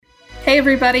Hey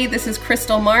everybody, this is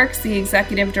Crystal Marks, the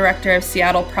Executive Director of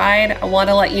Seattle Pride. I want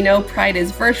to let you know Pride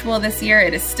is virtual this year.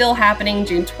 It is still happening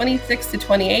June 26th to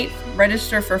 28th.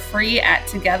 Register for free at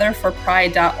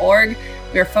togetherforpride.org.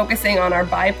 We are focusing on our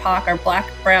BIPOC, our Black,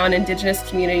 Brown, Indigenous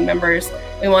community members.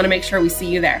 We want to make sure we see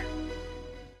you there.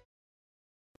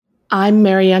 I'm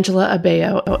Mariangela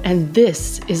Abeo, and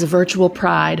this is Virtual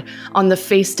Pride on the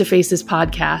Face to Faces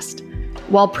podcast.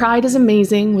 While Pride is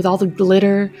amazing with all the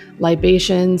glitter,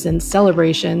 libations, and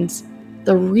celebrations,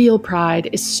 the real Pride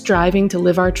is striving to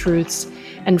live our truths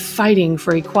and fighting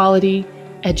for equality,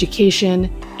 education,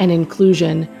 and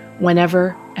inclusion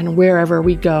whenever and wherever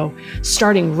we go,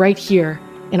 starting right here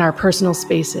in our personal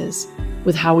spaces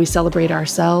with how we celebrate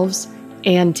ourselves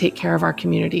and take care of our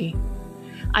community.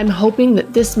 I'm hoping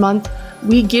that this month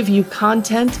we give you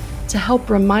content to help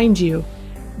remind you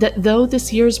that though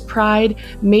this year's Pride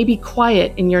may be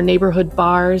quiet in your neighborhood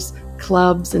bars,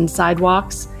 clubs, and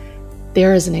sidewalks,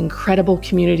 there is an incredible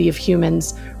community of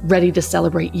humans ready to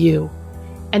celebrate you.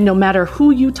 And no matter who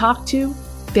you talk to,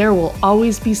 there will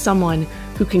always be someone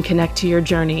who can connect to your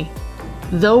journey.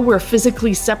 Though we're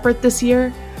physically separate this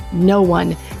year, no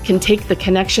one can take the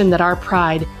connection that our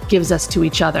Pride gives us to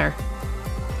each other.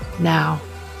 Now,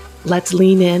 let's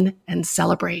lean in and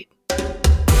celebrate.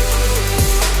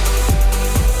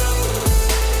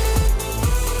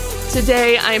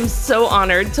 Today, I'm so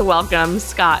honored to welcome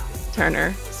Scottt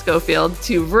Turner Schofield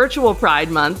to Virtual Pride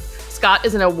Month. Scottt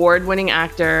is an award-winning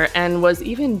actor and was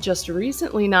even just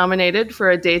recently nominated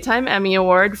for a Daytime Emmy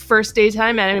Award, first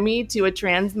Daytime Emmy to a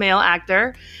trans male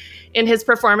actor in his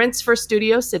performance for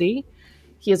Studio City.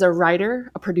 He is a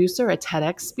writer, a producer, a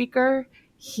TEDx speaker.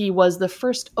 He was the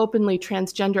first openly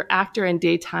transgender actor in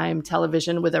daytime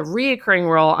television with a recurring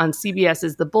role on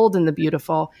CBS's The Bold and the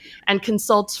Beautiful, and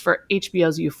consults for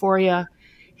HBO's Euphoria.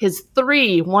 His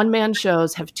 3 one-man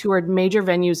shows have toured major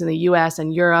venues in the US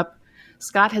and Europe.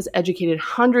 Scottt has educated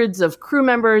hundreds of crew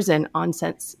members in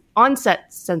onset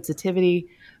sensitivity,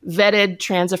 vetted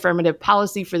trans affirmative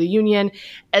policy for the union,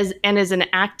 and is an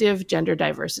active gender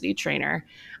diversity trainer.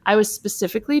 I was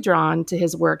specifically drawn to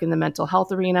his work in the mental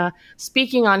health arena,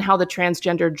 speaking on how the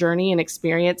transgender journey and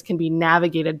experience can be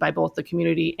navigated by both the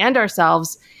community and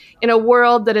ourselves in a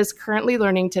world that is currently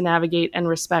learning to navigate and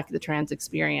respect the trans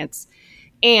experience.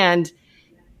 And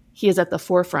he is at the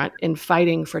forefront in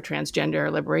fighting for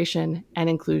transgender liberation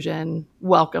and inclusion.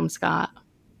 Welcome, Scottt.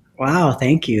 Wow,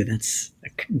 thank you. That's a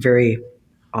very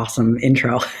awesome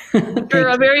intro. You're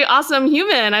a very awesome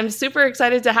human. I'm super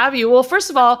excited to have you. Well, first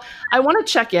of all, I want to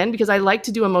check in because I like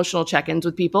to do emotional check-ins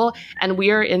with people. And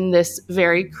we are in this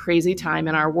very crazy time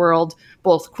in our world,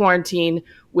 both quarantine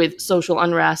with social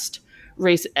unrest,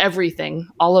 race, everything,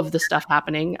 all of the stuff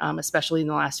happening, especially in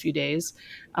the last few days.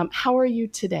 How are you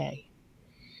today?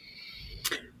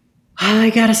 I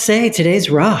gotta say, today's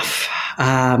rough.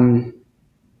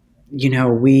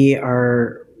 We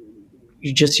are...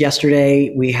 Just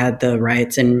yesterday, we had the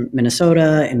riots in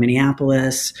Minnesota and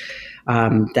Minneapolis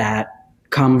that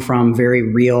come from very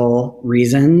real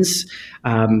reasons,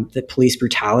 the police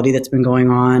brutality that's been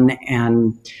going on.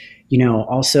 And,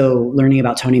 also learning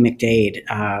about Tony McDade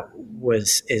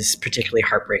is particularly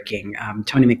heartbreaking.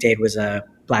 Tony McDade was a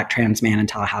Black trans man in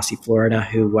Tallahassee, Florida,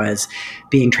 who was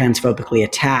being transphobically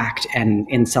attacked and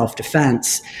in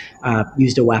self-defense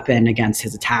used a weapon against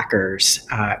his attackers,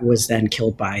 was then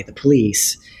killed by the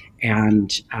police,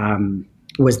 and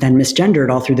was then misgendered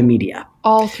all through the media.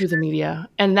 All through the media.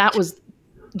 And that was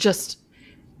just,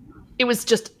 it was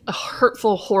just a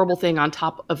hurtful, horrible thing on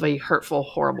top of a hurtful,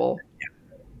 horrible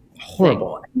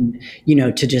Horrible. And,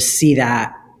 to just see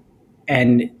that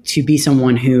and to be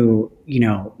someone who,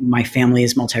 my family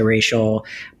is multiracial,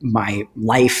 my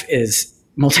life is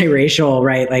multiracial,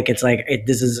 right? Like, it's like,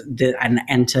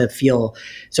 and to feel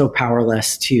so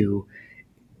powerless to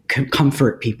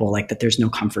comfort people, like that there's no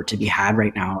comfort to be had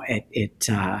right now.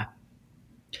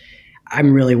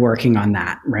 I'm really working on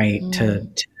that, right? To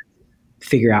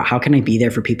figure out how can I be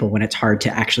there for people when it's hard to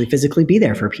actually physically be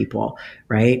there for people,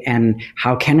 right? And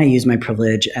how can I use my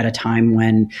privilege at a time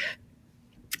when,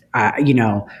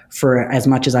 for as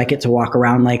much as I get to walk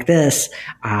around like this,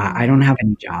 I don't have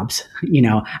any jobs.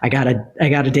 I got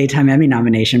a Daytime Emmy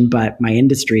nomination, but my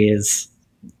industry is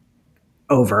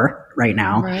over right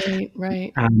now.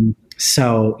 Right.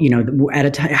 So, at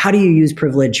a time, how do you use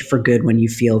privilege for good when you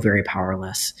feel very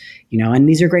powerless? And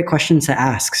these are great questions to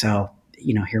ask. So,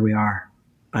 here we are.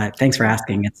 But thanks for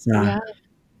asking. I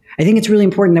think it's really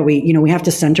important that we have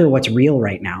to center what's real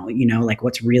right now, like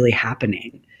what's really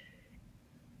happening,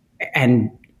 and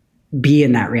be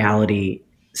in that reality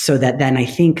so that then I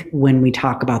think when we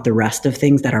talk about the rest of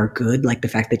things that are good, like the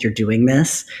fact that you're doing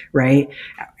this, right?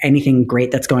 Anything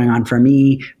great that's going on for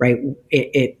me, right?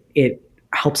 It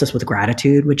helps us with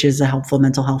gratitude, which is a helpful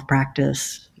mental health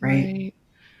practice, right?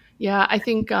 Yeah, I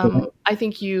think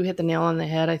you hit the nail on the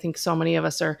head. I think so many of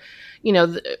us are,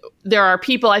 there are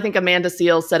people, I think Amanda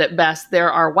Seales said it best,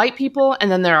 there are white people and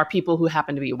then there are people who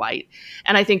happen to be white.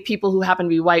 And I think people who happen to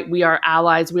be white, we are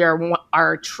allies. We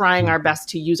are trying our best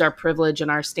to use our privilege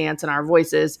and our stance and our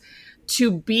voices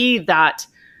to be that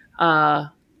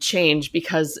change,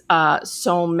 because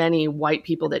so many white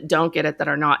people that don't get it, that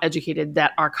are not educated,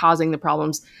 that are causing the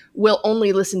problems, will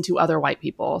only listen to other white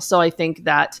people. So I think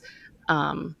that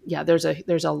there's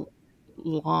a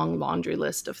long laundry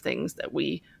list of things that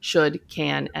we should,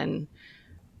 can, and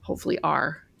hopefully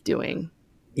are doing.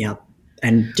 Yeah.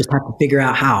 And just have to figure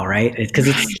out how, right? Because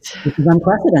it's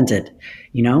unprecedented,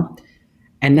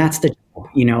 and that's the,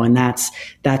 and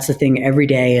that's the thing every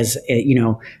day is,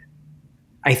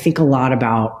 I think a lot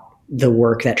about the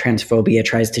work that transphobia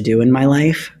tries to do in my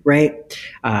life, right?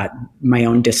 My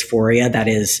own dysphoria that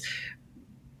is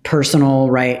personal,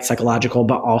 right? Psychological,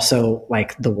 but also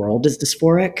like the world is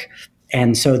dysphoric.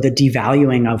 And so the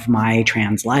devaluing of my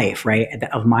trans life, right?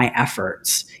 Of my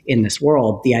efforts in this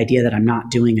world, the idea that I'm not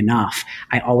doing enough,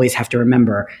 I always have to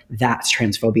remember that's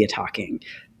transphobia talking,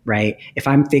 right? If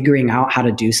I'm figuring out how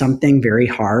to do something very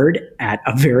hard at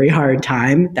a very hard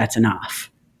time, that's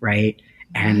enough, right?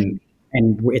 And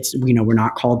it's, we're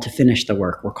not called to finish the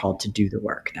work. We're called to do the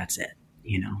work. That's it,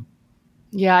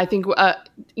 Yeah, I think,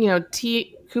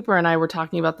 T. Cooper and I were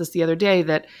talking about this the other day,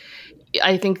 that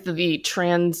I think the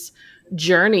trans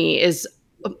journey is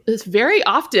very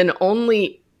often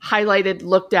only highlighted,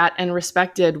 looked at, and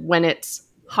respected when it's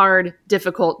hard,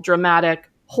 difficult, dramatic,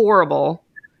 horrible.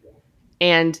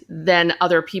 And then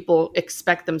other people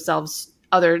expect themselves,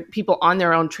 other people on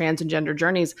their own trans and gender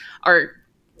journeys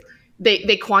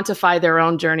they quantify their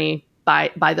own journey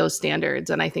by those standards.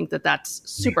 And I think that that's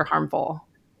super harmful.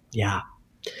 Yeah.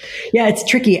 Yeah, it's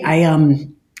tricky.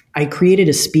 I created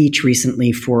a speech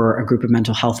recently for a group of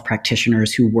mental health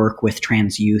practitioners who work with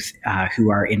trans youth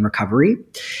who are in recovery.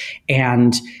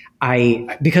 And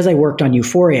because I worked on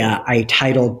Euphoria, I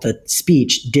titled the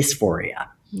speech Dysphoria.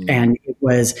 And it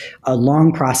was a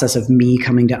long process of me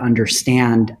coming to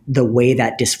understand the way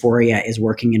that dysphoria is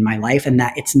working in my life, and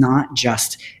that it's not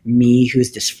just me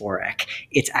who's dysphoric.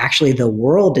 It's actually the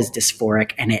world is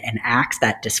dysphoric, and it enacts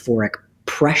that dysphoric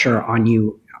pressure on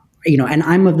you. And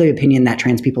I'm of the opinion that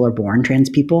trans people are born trans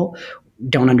people,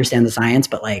 don't understand the science,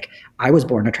 but like I was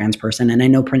born a trans person and I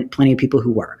know plenty of people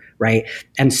who were, right?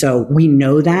 And so we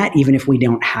know that even if we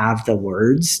don't have the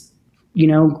words,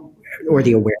 or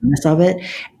the awareness of it.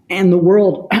 And the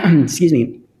world, excuse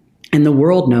me, and the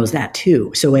world knows that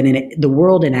too. So the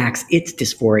world enacts its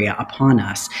dysphoria upon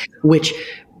us, which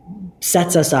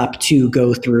sets us up to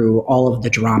go through all of the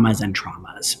dramas and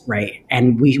traumas, right?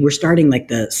 And we're starting, like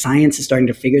the science is starting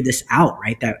to figure this out,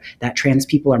 right? That trans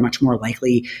people are much more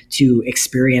likely to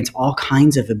experience all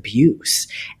kinds of abuse,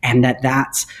 and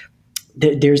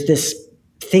there's this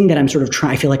thing that I'm sort of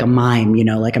I feel like a mime,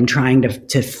 like I'm trying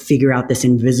to figure out this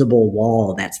invisible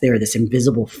wall that's there, this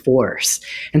invisible force.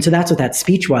 And so that's what that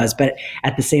speech was. But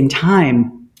at the same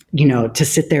time, to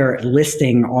sit there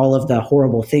listing all of the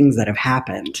horrible things that have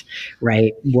happened,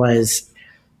 right, was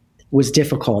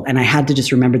difficult. And I had to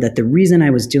just remember that the reason I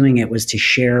was doing it was to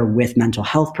share with mental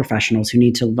health professionals who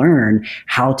need to learn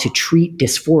how to treat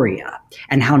dysphoria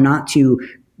and how not to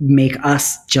make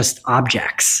us just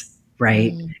objects,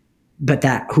 right? But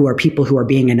that who are people who are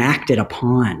being enacted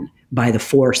upon by the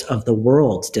force of the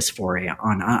world's dysphoria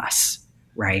on us,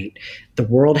 right? The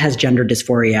world has gender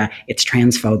dysphoria. It's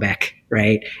transphobic,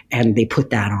 right? And they put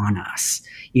that on us,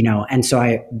 and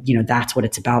so that's what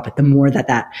it's about. But the more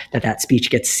that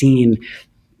speech gets seen,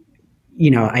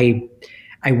 I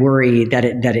worry that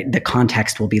the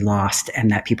context will be lost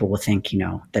and that people will think,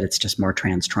 that it's just more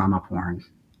trans trauma porn.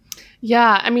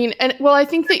 Yeah, I mean, I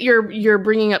think that you're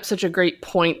bringing up such a great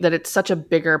point, that it's such a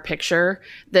bigger picture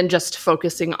than just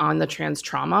focusing on the trans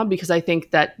trauma, because I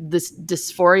think that this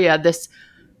dysphoria, this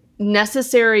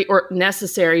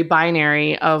necessary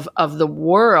binary of the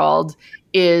world,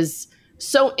 is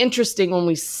so interesting when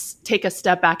we take a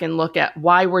step back and look at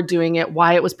why we're doing it,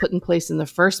 why it was put in place in the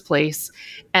first place,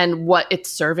 and what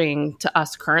it's serving to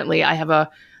us currently. I have a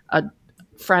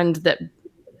friend that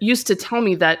used to tell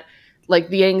me that, like,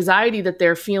 the anxiety that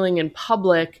they're feeling in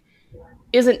public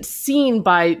isn't seen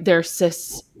by their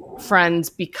cis friends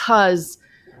because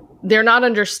they're not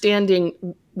understanding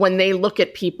when they look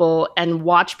at people and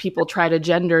watch people try to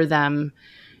gender them.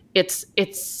 It's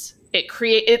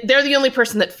they're the only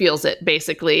person that feels it,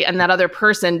 basically, and that other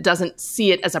person doesn't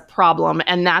see it as a problem.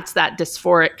 And that's that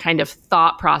dysphoric kind of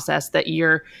thought process that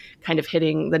you're kind of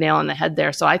hitting the nail on the head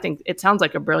there. So I think it sounds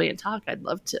like a brilliant talk. I'd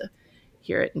love to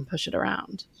hear it and push it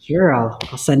around. Sure, I'll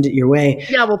send it your way.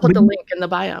 Yeah, we'll put the link in the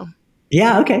bio.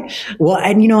 Yeah, okay. Well,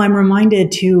 and I'm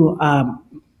reminded too,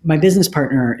 my business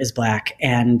partner is Black,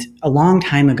 and a long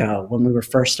time ago when we were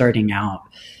first starting out,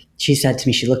 she said to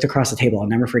me, she looked across the table, I'll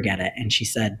never forget it, and she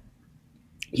said,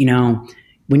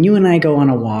 when you and I go on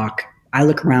a walk, I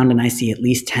look around and I see at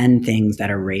least 10 things that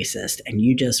are racist, and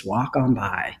you just walk on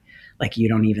by like you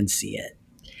don't even see it.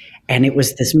 And it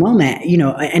was this moment,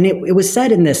 and it was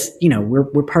said in this,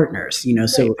 we're partners,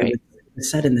 so right. It was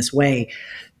said in this way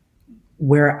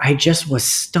where I just was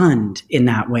stunned in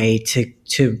that way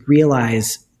to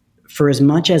realize, for as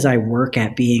much as I work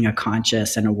at being a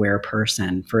conscious and aware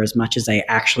person, for as much as I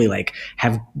actually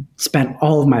have spent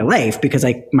all of my life, because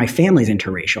my family's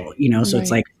interracial, so right.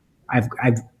 It's like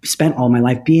I've spent all my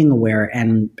life being aware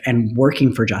and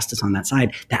working for justice on that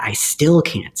side, that I still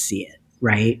can't see it,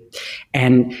 right?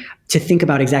 And to think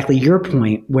about exactly your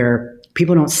point, where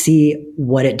people don't see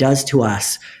what it does to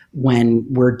us when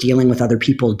we're dealing with other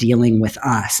people dealing with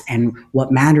us, and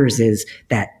what matters is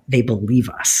that they believe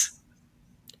us.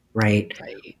 Right.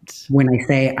 When I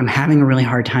say I'm having a really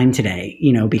hard time today,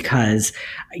 because,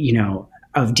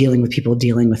 of dealing with people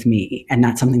dealing with me, and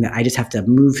that's something that I just have to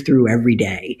move through every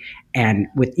day. And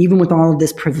even with all of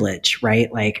this privilege, right?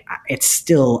 It's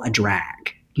still a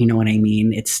drag. You know what I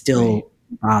mean? It still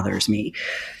bothers me.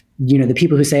 The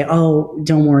people who say, "Oh,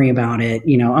 don't worry about it,"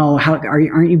 "Oh,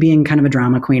 aren't you being kind of a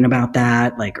drama queen about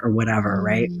that?" or whatever, mm-hmm.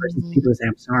 Right? Versus people who say,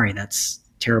 "I'm sorry, that's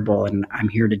terrible, and I'm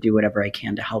here to do whatever I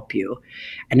can to help you."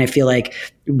 And I feel like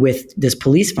with this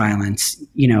police violence,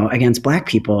 against Black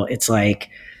people, it's like,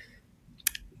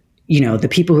 the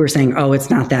people who are saying, "Oh,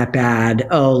 it's not that bad.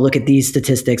 Oh, look at these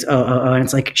statistics. Oh," and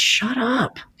it's like, shut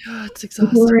up. Oh, it's exhausting.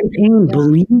 People are in pain. Yeah.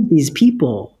 Believe these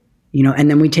people. And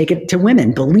then we take it to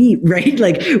women, believe, right?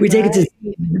 We take it to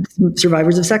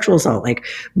survivors of sexual assault,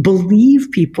 believe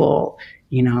people,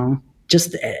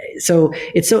 just so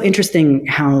it's so interesting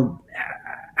how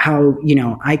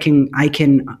I can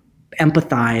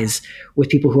empathize with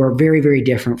people who are very, very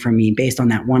different from me based on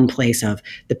that one place of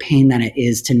the pain that it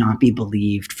is to not be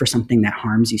believed for something that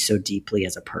harms you so deeply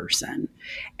as a person.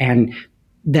 And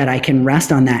that I can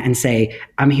rest on that and say,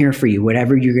 I'm here for you,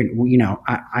 whatever you're going to,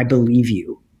 I believe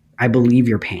you. I believe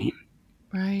your pain.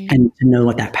 Right. And to know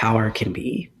what that power can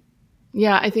be.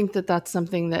 Yeah, I think that that's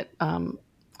something that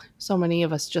so many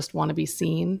of us just want to be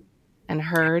seen and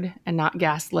heard, and not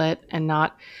gaslit, and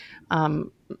not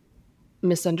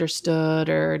misunderstood,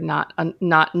 or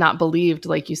not believed,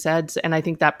 like you said. And I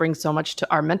think that brings so much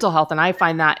to our mental health. And I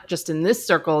find that just in this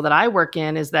circle that I work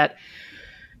in is that,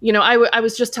 I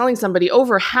was just telling somebody,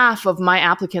 over half of my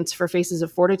applicants for Faces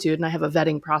of Fortitude, and I have a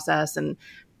vetting process, and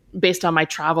based on my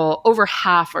travel, over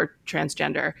half are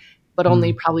transgender. But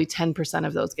only probably 10%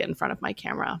 of those get in front of my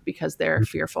camera because they're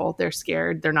fearful, they're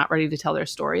scared, they're not ready to tell their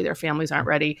story, their families aren't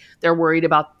ready, they're worried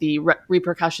about the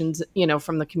repercussions,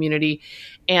 from the community.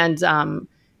 And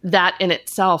that in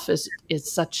itself is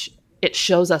such, it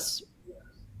shows us,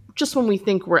 just when we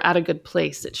think we're at a good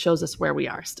place, it shows us where we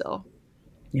are still.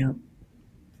 Yeah.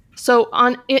 So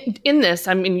in this,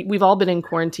 we've all been in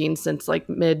quarantine since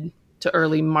mid to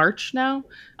early March now.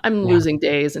 I'm losing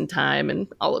days and time and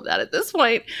all of that at this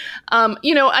point.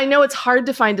 I know it's hard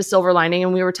to find a silver lining,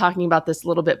 and we were talking about this a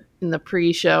little bit in the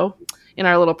pre-show, in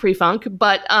our little pre-funk,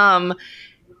 but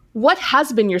what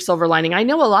has been your silver lining? I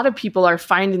know a lot of people are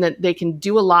finding that they can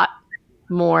do a lot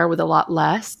more with a lot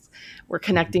less. We're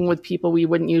connecting with people we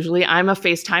wouldn't usually. I'm a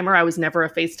FaceTimer. I was never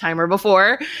a FaceTimer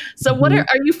before. So what are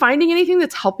you finding anything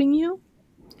that's helping you?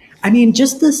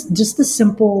 Just the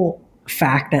simple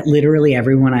fact that literally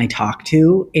everyone I talk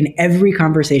to, in every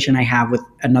conversation I have with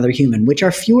another human, which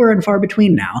are fewer and far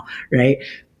between now, right?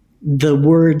 The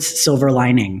words silver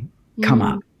lining come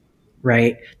up,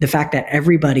 right? The fact that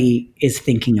everybody is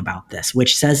thinking about this,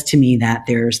 which says to me that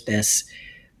there's this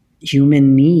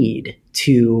human need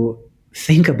to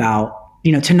think about,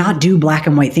 to not do black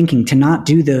and white thinking, to not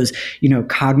do those,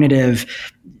 cognitive,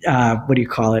 what do you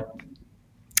call it?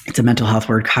 It's a mental health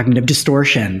word, cognitive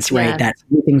distortions, right? Yes. That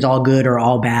everything's all good or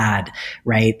all bad,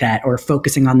 right? Or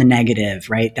focusing on the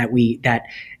negative, right? That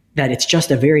it's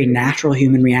just a very natural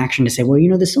human reaction to say, well,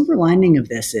 the silver lining of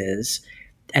this is,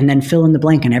 and then fill in the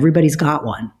blank, and everybody's got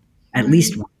one, at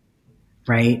least one,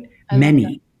 right?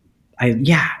 Many.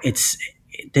 This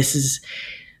is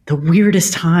the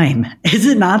weirdest time. Is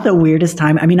it not the weirdest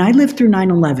time? I lived through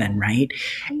 9/11, right?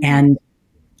 And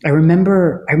I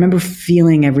remember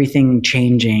feeling everything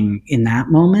changing in that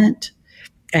moment.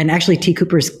 And actually T.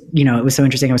 Cooper's, it was so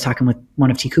interesting. I was talking with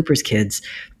one of T. Cooper's kids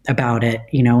about it,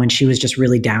 and she was just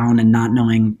really down and not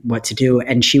knowing what to do.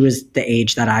 And she was the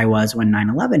age that I was when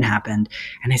 9/11 happened.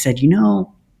 And I said,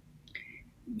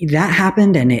 that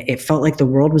happened and it felt like the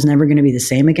world was never going to be the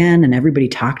same again. And everybody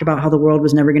talked about how the world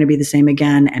was never going to be the same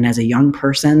again. And as a young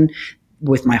person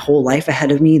with my whole life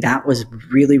ahead of me, that was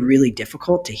really, really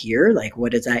difficult to hear. Like,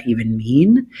 what does that even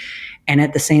mean? And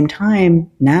at the same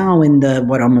time, now in the,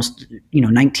 almost,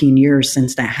 19 years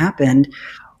since that happened,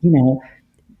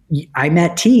 I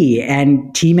met T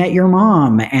and T met your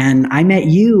mom and I met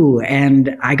you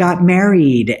and I got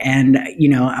married and,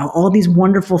 all these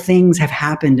wonderful things have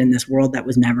happened in this world that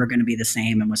was never going to be the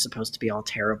same and was supposed to be all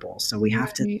terrible. So we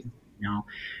have to,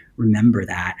 remember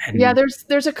that. And yeah,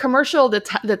 there's a commercial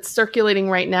that's circulating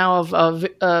right now of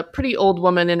a pretty old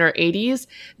woman in her 80s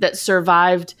that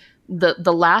survived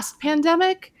the last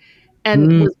pandemic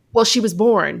and she was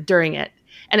born during it.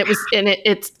 And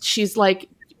she's like,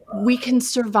 we can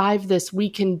survive this. We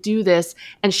can do this.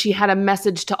 And she had a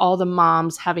message to all the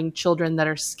moms having children that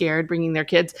are scared bringing their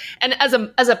kids. And as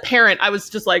a parent, I was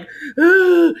just like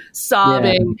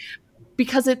sobbing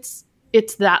because it's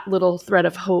that little thread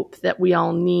of hope that we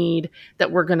all need,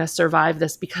 that we're going to survive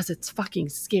this because it's fucking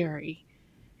scary.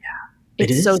 Yeah,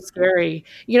 it's so scary.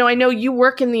 I know you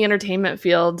work in the entertainment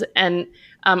field and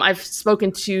I've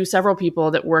spoken to several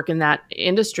people that work in that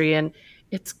industry and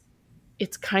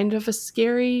it's kind of a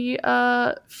scary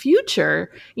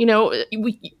future.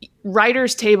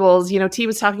 Writers' tables, T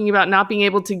was talking about not being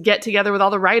able to get together with all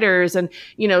the writers and,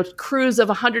 crews of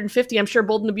 150. I'm sure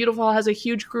Bold and the Beautiful has a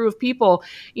huge crew of people.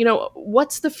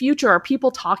 What's the future? Are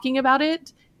people talking about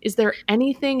it? Is there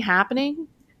anything happening?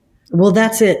 Well,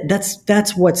 that's it.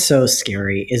 That's what's so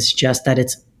scary is just that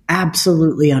it's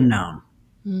absolutely unknown.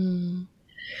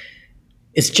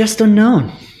 It's just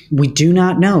unknown. We do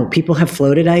not know. People have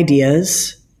floated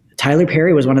ideas. Tyler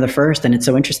Perry was one of the first, and it's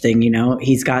so interesting.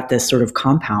 He's got this sort of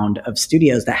compound of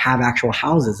studios that have actual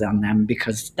houses on them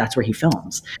because that's where he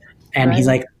films. And he's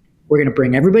like, we're going to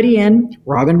bring everybody in.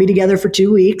 We're all going to be together for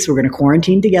 2 weeks. We're going to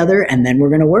quarantine together, and then we're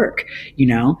going to work,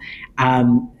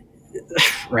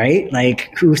 right?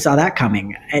 Like, who saw that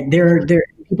coming? And there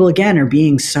people, again, are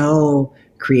being so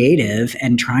creative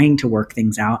and trying to work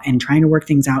things out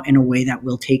in a way that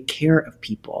will take care of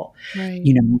people. Right.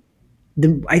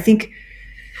 I think,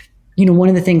 one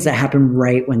of the things that happened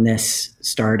right when this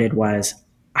started was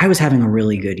I was having a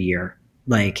really good year.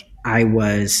 Like, I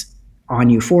was on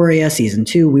Euphoria season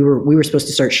 2. We were supposed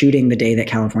to start shooting the day that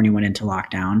California went into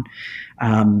lockdown.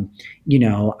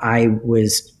 I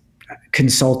was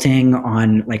consulting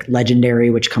on like Legendary,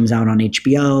 which comes out on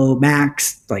HBO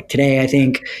Max like today, I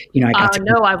think.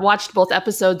 I've watched both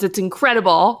episodes. It's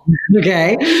incredible.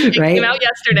 Okay, it came out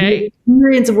yesterday. The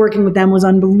experience of working with them was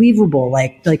unbelievable.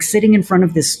 Like sitting in front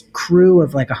of this crew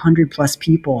of like 100+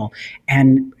 people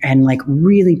and like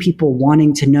really people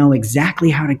wanting to know exactly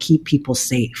how to keep people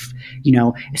safe,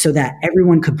 so that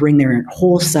everyone could bring their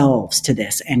whole selves to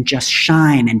this and just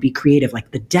shine and be creative.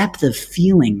 Like the depth of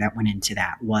feeling that went into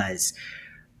that was,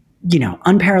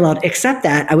 unparalleled, except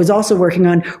that I was also working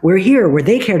on We're Here, where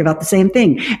they cared about the same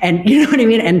thing. And you know what I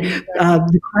mean? And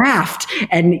The Craft.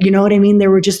 And you know what I mean?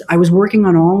 I was working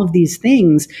on all of these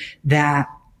things that,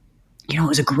 it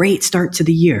was a great start to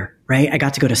the year, right? I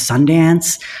got to go to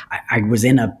Sundance. I was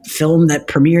in a film that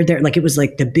premiered there. Like, it was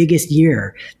like the biggest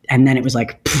year. And then it was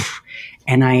like, poof.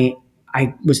 And I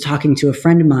was talking to a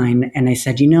friend of mine and I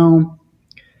said,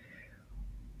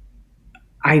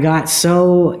 I got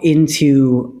so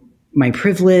into my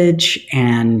privilege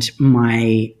and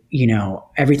my,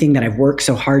 everything that I've worked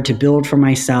so hard to build for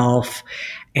myself.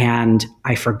 And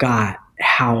I forgot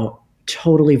how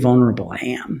totally vulnerable I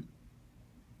am.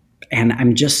 And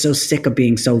I'm just so sick of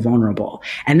being so vulnerable.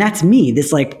 And that's me,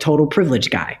 this like total privilege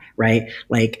guy, right?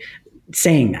 Like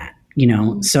saying that,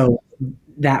 so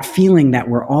that feeling that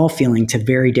we're all feeling to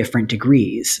very different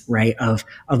degrees, right? Of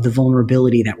the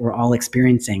vulnerability that we're all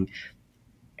experiencing.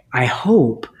 I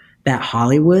hope that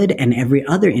Hollywood and every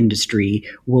other industry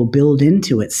will build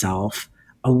into itself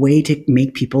a way to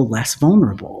make people less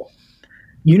vulnerable.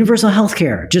 Universal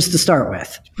healthcare, just to start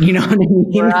with. You know what I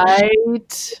mean?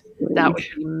 Right. That would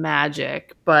be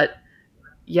magic. But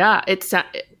yeah,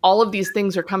 all of these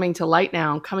things are coming to light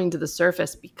now, coming to the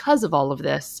surface because of all of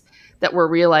this that we're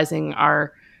realizing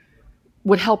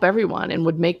would help everyone and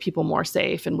would make people more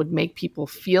safe and would make people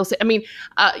feel safe. I mean,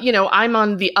 I'm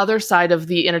on the other side of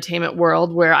the entertainment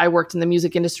world where I worked in the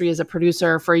music industry as a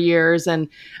producer for years. And,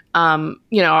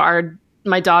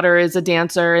 my daughter is a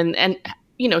dancer and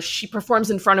she performs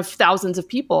in front of thousands of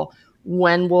people.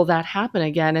 When will that happen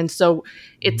again? And so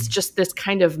it's just this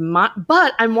kind of,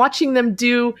 but I'm watching them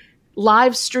do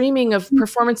live streaming of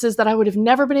performances that I would have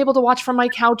never been able to watch from my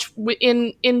couch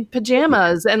in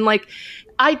pajamas. And like,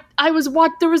 there was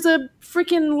a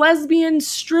freaking lesbian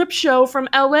strip show from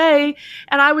LA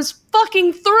and I was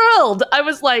fucking thrilled. I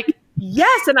was like,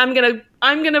 yes. And I'm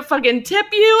going to fucking tip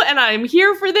you and I'm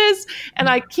here for this. And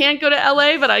I can't go to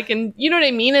LA, but I can, you know what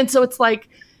I mean? And so it's like,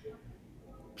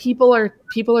 people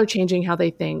are changing how they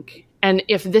think. And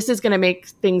if this is going to make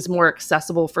things more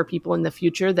accessible for people in the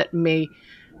future that may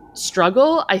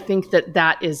struggle, I think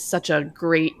that is such a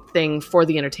great thing for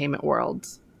the entertainment world.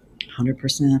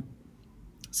 100%.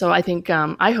 So I think,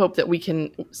 I hope that we can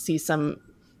see some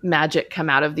magic come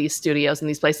out of these studios and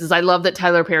these places. I love that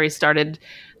Tyler Perry started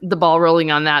the ball rolling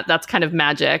on that. That's kind of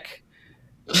magic.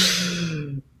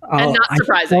 And not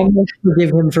surprising. I almost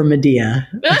forgive him for Medea.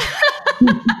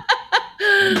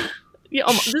 Yeah,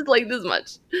 almost just like this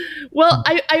much. Well,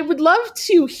 I would love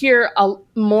to hear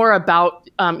more about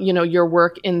your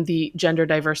work in the gender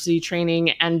diversity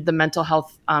training and the mental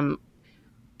health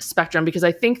spectrum, because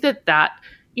I think that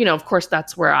of course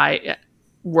that's where I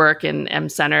work and am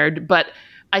centered, but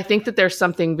I think that there's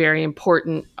something very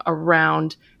important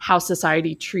around how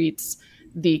society treats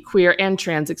the queer and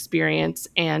trans experience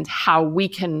and how we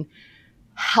can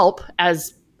help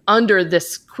as under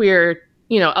this queer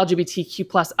LGBTQ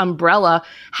plus umbrella.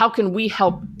 How can we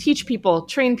help teach people,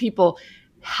 train people,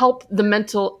 help the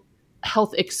mental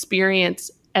health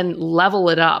experience and level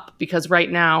it up? Because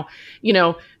right now,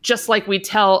 just like we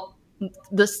tell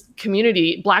this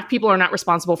community, Black people are not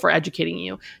responsible for educating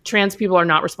you. Trans people are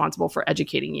not responsible for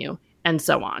educating you, and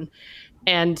so on.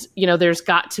 And, there's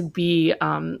got to be,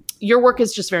 your work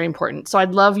is just very important. So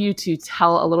I'd love you to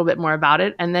tell a little bit more about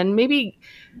it and then maybe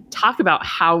talk about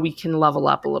how we can level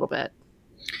up a little bit.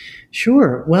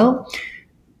 Sure. Well,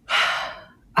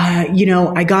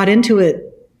 I got into it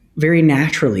very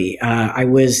naturally. I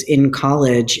was in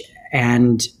college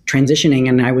and transitioning,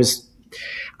 and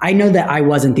I know that I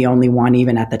wasn't the only one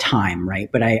even at the time, right?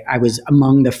 But I was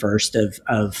among the first of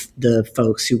the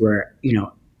folks who were,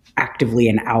 actively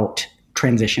and out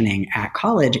transitioning at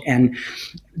college. And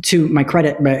to my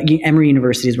credit, Emory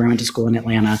University is where I went to school in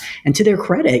Atlanta. And to their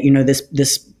credit,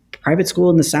 this private school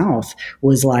in the South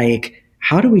was like,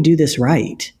 how do we do this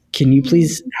right? Can you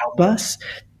please help us?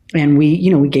 And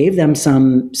we gave them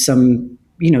some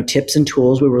tips and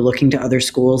tools. We were looking to other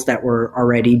schools that were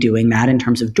already doing that in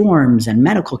terms of dorms and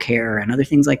medical care and other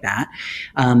things like that.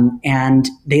 And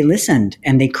they listened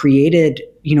and they created,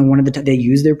 they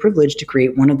used their privilege to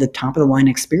create one of the top of the line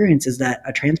experiences that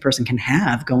a trans person can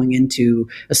have going into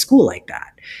a school like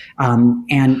that.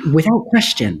 And without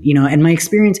question, and my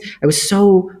experience, I was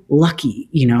so lucky,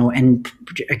 and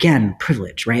again,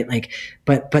 privilege, right? Like,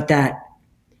 but that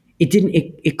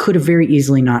it could have very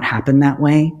easily not happened that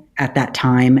way at that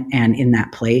time and in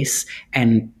that place.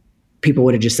 And people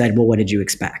would have just said, well, what did you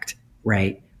expect?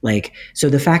 Right? Like, so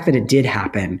the fact that it did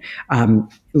happen,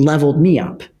 leveled me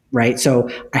up. Right. So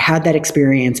I had that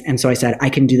experience. And so I said, I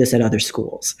can do this at other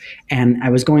schools. And I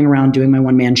was going around doing my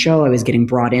one-man show. I was getting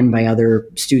brought in by other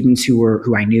students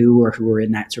who I knew or who were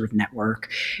in that sort of network.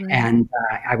 Right. And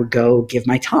I would go give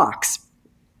my talks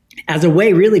as a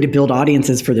way really to build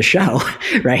audiences for the show.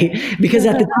 Right. Because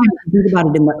at the time, if you think about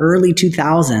it, in the early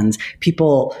 2000s,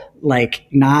 people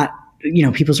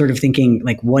people sort of thinking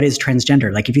like, what is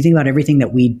transgender? Like, if you think about everything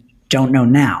that we don't know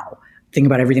now, think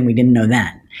about everything we didn't know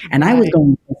then. And I was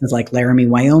going to places like Laramie,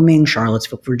 Wyoming,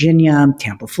 Charlottesville, Virginia,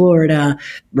 Tampa, Florida,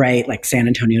 right? Like San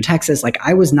Antonio, Texas. Like,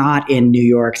 I was not in New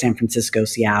York, San Francisco,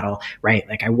 Seattle, right?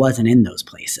 Like, I wasn't in those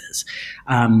places.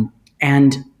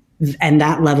 And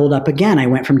that leveled up again. I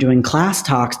went from doing class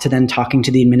talks to then talking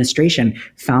to the administration,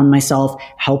 found myself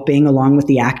helping along with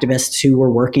the activists who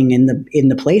were working in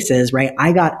the places, right?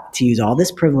 I got to use all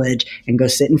this privilege and go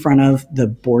sit in front of the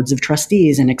boards of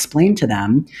trustees and explain to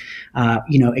them,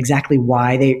 exactly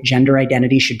why gender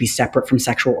identity should be separate from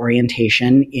sexual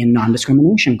orientation in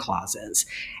non-discrimination clauses.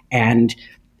 And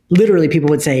literally people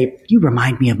would say, you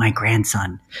remind me of my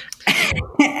grandson.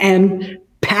 And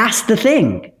pass the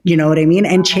thing, you know what I mean?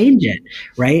 And change it,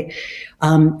 right?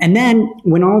 And then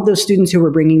when all of those students who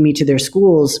were bringing me to their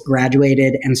schools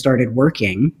graduated and started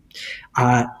working,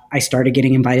 I started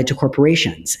getting invited to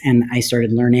corporations, and I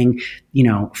started learning,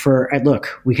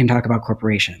 look, we can talk about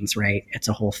corporations, right? It's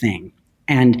a whole thing.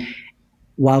 And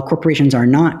while corporations are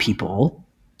not people,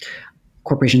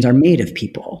 corporations are made of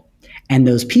people. And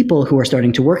those people who are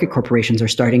starting to work at corporations are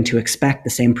starting to expect the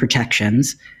same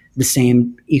protections the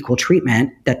same equal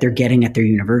treatment that they're getting at their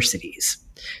universities.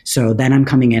 So then I'm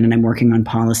coming in and I'm working on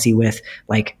policy with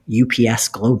like UPS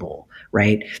Global,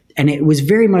 right? And it was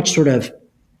very much sort of,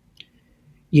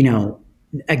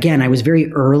 again, I was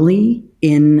very early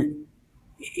in,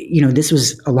 this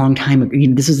was a long time ago.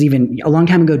 This was even a long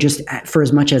time ago, just for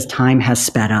as much as time has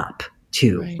sped up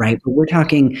too, right? But we're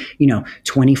talking,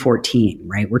 2014,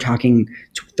 right? We're talking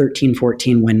 13,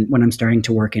 14 when I'm starting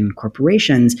to work in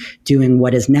corporations doing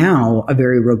what is now a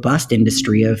very robust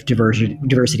industry of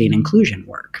diversity and inclusion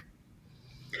work.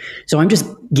 So I'm just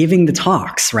giving the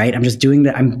talks, right?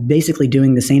 I'm basically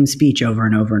doing the same speech over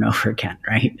and over and over again,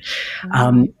 right?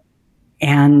 Mm-hmm.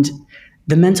 And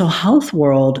the mental health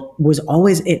world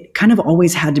it kind of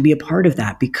always had to be a part of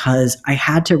that, because I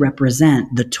had to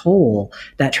represent the toll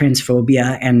that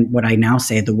transphobia and what I now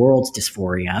say the world's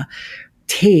dysphoria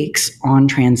takes on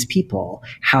trans people,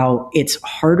 how it's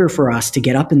harder for us to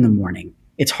get up in the morning.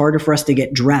 It's harder for us to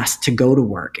get dressed to go to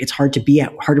work. It's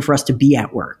harder for us to be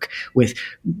at work with,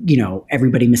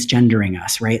 everybody misgendering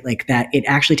us, right? Like that, it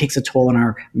actually takes a toll on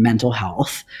our mental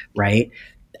health, right?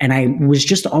 And I was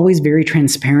just always very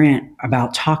transparent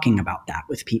about talking about that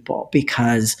with people,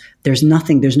 because there's no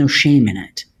shame in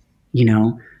it,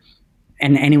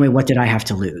 And anyway, what did I have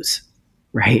to lose,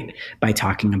 right? By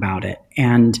talking about it.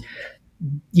 And,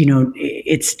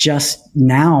 it's just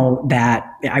now that,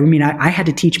 I had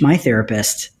to teach my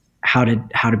therapist how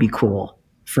to be cool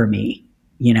for me,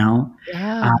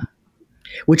 Yeah.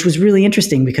 Which was really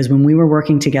interesting, because when we were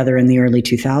working together in the early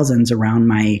 2000s around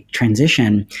my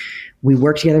transition, we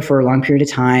worked together for a long period of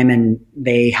time, and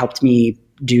they helped me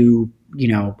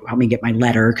help me get my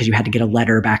letter, because you had to get a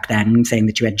letter back then saying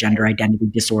that you had gender identity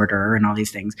disorder and all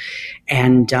these things.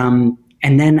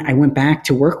 And then I went back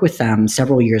to work with them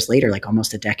several years later, like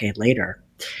almost a decade later.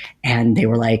 And they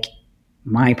were like,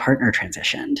 my partner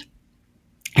transitioned,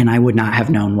 and I would not have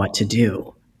known what to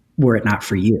do were it not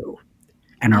for you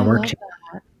and our work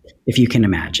together, if you can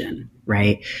imagine,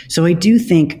 right? So I do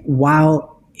think,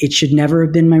 while it should never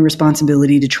have been my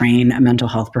responsibility to train a mental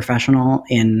health professional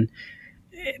in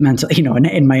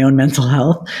in my own mental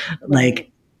health,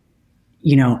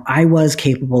 I was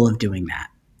capable of doing that.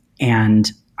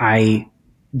 And I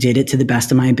did it to the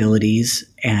best of my abilities,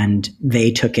 and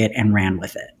they took it and ran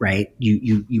with it, right?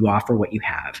 You offer what you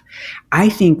have. I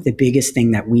think the biggest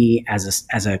thing that we as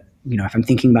a if I'm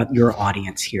thinking about your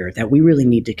audience here, that we really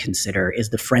need to consider is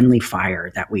the friendly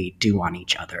fire that we do on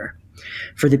each other.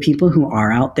 For the people who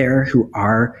are out there, who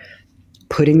are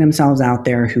putting themselves out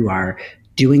there, who are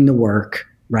doing the work,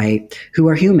 right? Who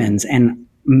are humans and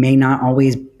may not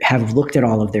always have looked at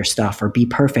all of their stuff or be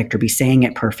perfect or be saying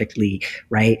it perfectly,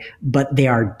 right? But they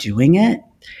are doing it.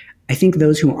 I think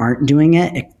those who aren't doing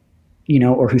it,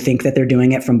 or who think that they're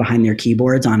doing it from behind their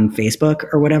keyboards on Facebook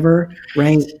or whatever,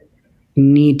 right,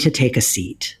 need to take a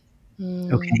seat.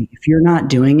 Okay. If you're not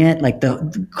doing it, like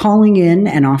the calling in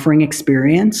and offering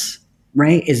experience,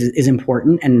 right, is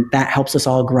important. And that helps us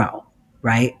all grow,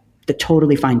 right? That's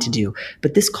totally fine to do.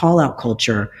 But this call out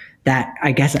culture that,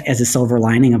 I guess, as a silver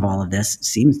lining of all of this,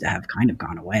 seems to have kind of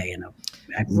gone away.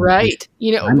 Right.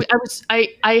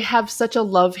 I have such a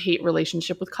love-hate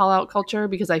relationship with call out culture,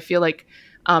 because I feel like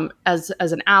as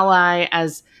an ally,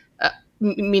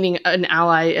 meaning an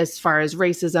ally as far as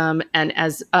racism, and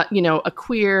as a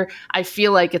queer, I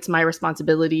feel like it's my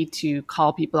responsibility to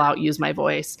call people out, use my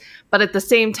voice. But at the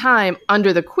same time,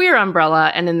 under the queer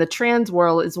umbrella and in the trans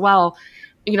world as well,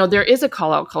 there is a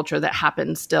call out culture that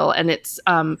happens still. And it's,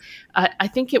 I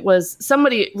think it was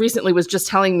somebody recently was just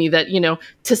telling me that,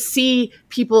 to see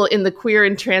people in the queer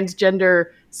and transgender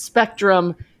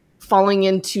spectrum falling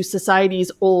into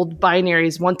society's old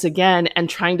binaries once again and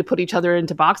trying to put each other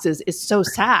into boxes is so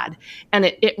sad. And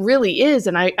it really is.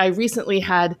 And I recently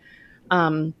had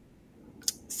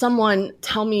someone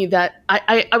tell me that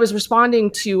I was responding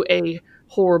to a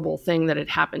horrible thing that had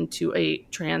happened to a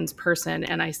trans person.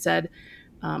 And I said,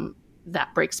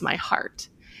 that breaks my heart.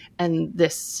 And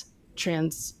this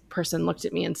trans person looked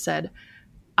at me and said,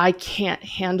 I can't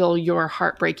handle your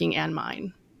heartbreaking and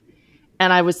mine.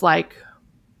 And I was like,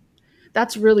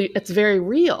 it's very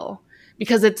real,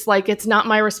 because it's like, it's not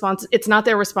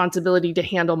their responsibility to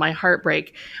handle my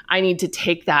heartbreak. I need to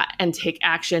take that and take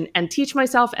action and teach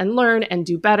myself and learn and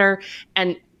do better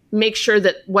and make sure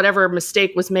that whatever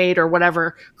mistake was made or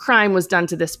whatever crime was done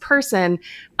to this person,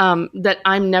 that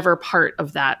I'm never part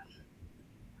of that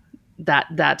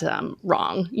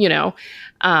wrong.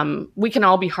 We can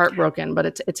all be heartbroken,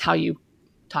 but it's how you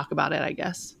talk about it, I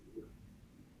guess.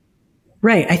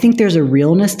 Right. I think there's a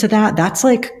realness to that. That's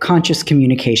like conscious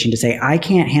communication to say, I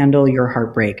can't handle your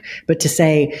heartbreak, but to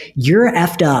say you're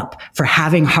effed up for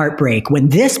having heartbreak when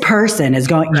this person is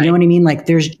going, you know what I mean? Like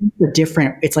there's a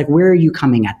different, it's like, where are you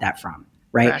coming at that from?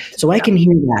 Right. Correct. So I can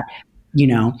hear that,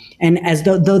 and as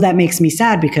though that makes me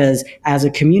sad because as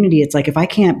a community, it's like, if I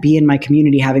can't be in my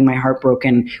community, having my heart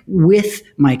broken with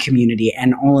my community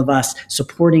and all of us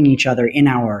supporting each other in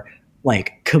our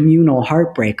like communal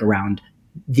heartbreak around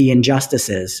the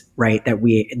injustices, right, that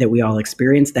we all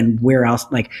experience, then where else,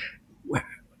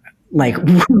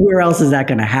 where else is that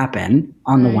going to happen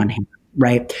on the one hand,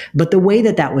 right? But the way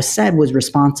that was said was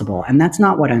responsible. And that's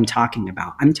not what I'm talking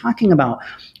about. I'm talking about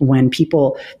when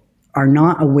people are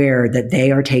not aware that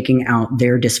they are taking out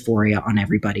their dysphoria on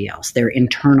everybody else, their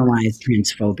internalized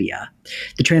transphobia,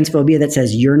 the transphobia that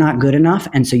says you're not good enough.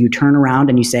 And so you turn around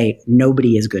and you say,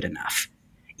 nobody is good enough.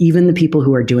 Even the people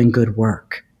who are doing good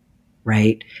work.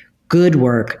 Right? Good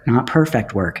work, not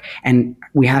perfect work. And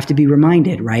we have to be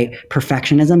reminded, right?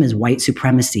 Perfectionism is white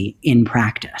supremacy in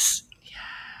practice.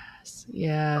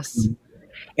 Yes.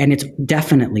 And it's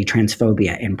definitely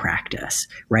transphobia in practice,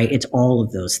 right? It's all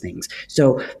of those things.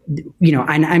 So,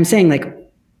 and I'm saying like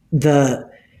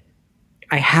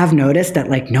I have noticed that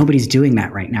like nobody's doing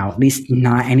that right now, at least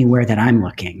not anywhere that I'm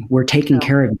looking. We're taking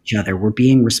care of each other. We're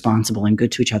being responsible and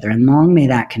good to each other. And long may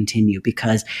that continue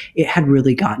because it had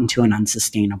really gotten to an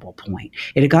unsustainable point.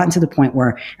 It had gotten to the point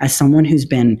where as someone who's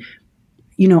been,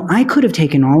 I could have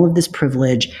taken all of this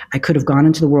privilege. I could have gone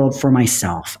into the world for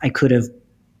myself. I could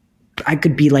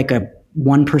be like a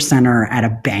 1%er at a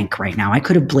bank right now. I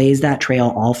could have blazed that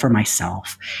trail all for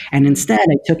myself. And instead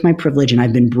I took my privilege and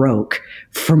I've been broke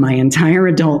for my entire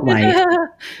adult life.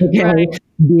 Okay. Right.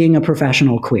 Being a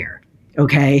professional queer.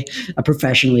 Okay. A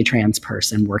professionally trans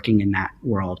person working in that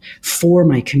world for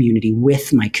my community,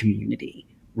 with my community.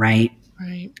 Right.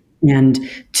 Right. And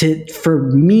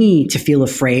for me to feel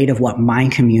afraid of what my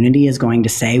community is going to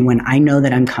say when I know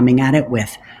that I'm coming at it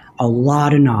with a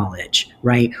lot of knowledge,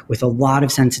 right? With a lot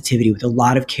of sensitivity, with a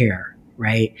lot of care,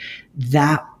 right?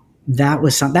 That's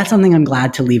something I'm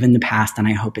glad to leave in the past, and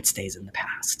I hope it stays in the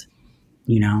past.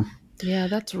 Yeah,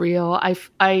 that's real. I've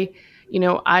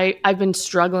been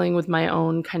struggling with my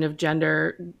own kind of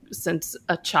gender since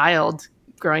a child,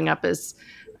 growing up as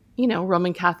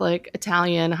Roman Catholic,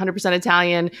 Italian, 100%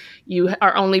 Italian. You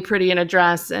are only pretty in a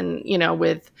dress and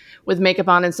with makeup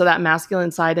on, and so that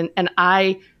masculine side, and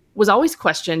I was always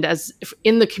questioned as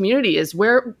in the community is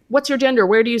what's your gender?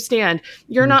 Where do you stand?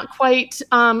 You're not quite,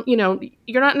 you're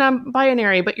not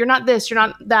non-binary, but you're not this, you're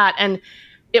not that. And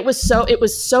it was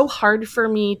so hard for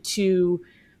me to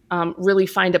really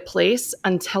find a place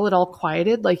until it all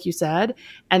quieted, like you said.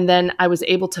 And then I was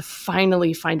able to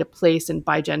finally find a place in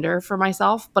bigender for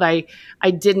myself. But I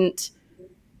couldn't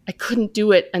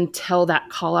do it until that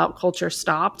call out culture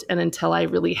stopped and until I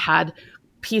really had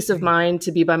peace of mind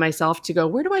to be by myself, to go,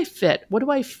 where do I fit? What do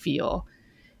I feel?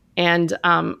 And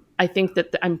I think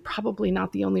that I'm probably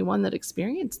not the only one that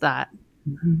experienced that.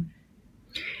 Mm-hmm.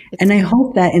 And I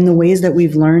hope that in the ways that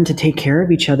we've learned to take care of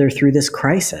each other through this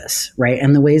crisis, right?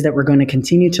 And the ways that we're going to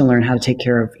continue to learn how to take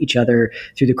care of each other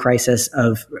through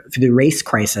the race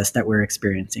crisis that we're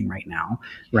experiencing right now,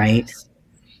 right? Yes.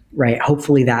 Right.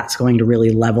 Hopefully that's going to really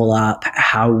level up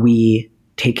how we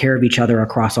take care of each other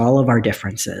across all of our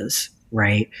differences.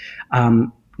 Right.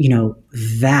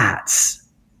 That's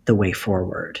the way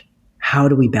forward. How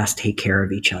do we best take care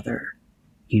of each other?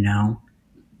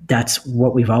 That's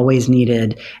what we've always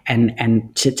needed.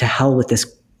 And to hell with this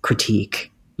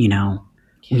critique,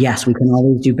 yes, we can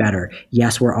always do better.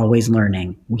 Yes, we're always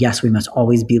learning. Yes, we must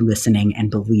always be listening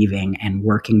and believing and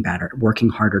working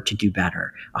harder to do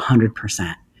better,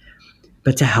 100%.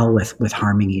 But to hell with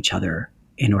harming each other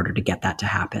in order to get that to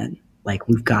happen. Like,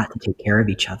 we've got to take care of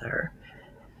each other.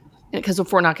 Because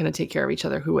if we're not going to take care of each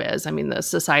other, who is? I mean, the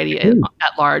society at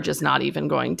large is not even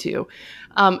going to.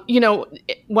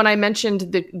 When I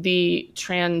mentioned the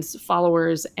trans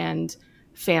followers and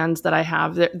fans that I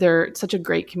have, they're such a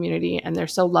great community and they're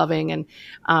so loving. And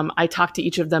I talk to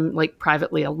each of them like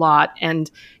privately a lot. And,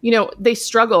 they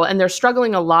struggle, and they're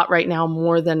struggling a lot right now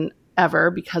more than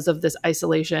ever because of this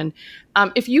isolation.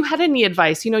 If you had any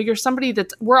advice, you're somebody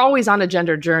we're always on a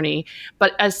gender journey,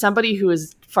 but as somebody who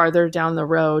is farther down the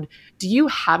road, do you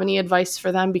have any advice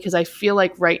for them? Because I feel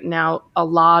like right now, a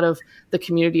lot of the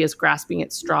community is grasping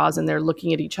at straws and they're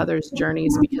looking at each other's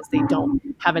journeys because they don't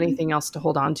have anything else to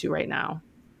hold on to right now.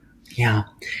 Yeah.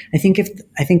 I think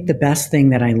the best thing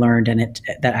that I learned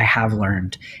that I have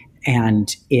learned,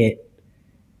 and it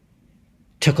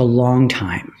took a long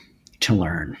time to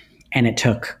learn, and it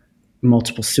took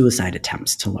multiple suicide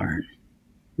attempts to learn,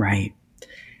 right?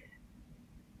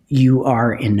 you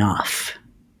are enough.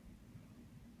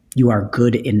 You are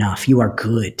good enough. You are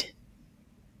good.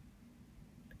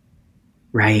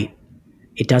 Right?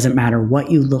 It doesn't matter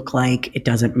what you look like. It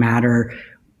doesn't matter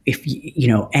if,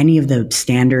 any of the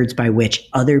standards by which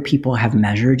other people have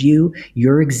measured you.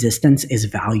 Your existence is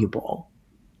valuable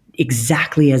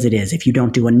exactly as it is. If you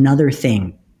don't do another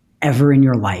thing ever in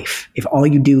your life, if all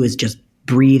you do is just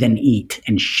breathe and eat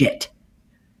and shit,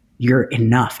 you're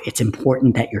enough. It's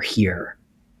important that you're here.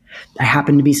 I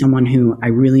happen to be someone who I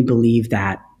really believe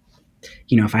that,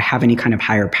 if I have any kind of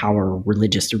higher power,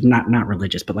 religious or not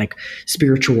religious, but like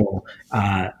spiritual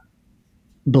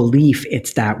belief,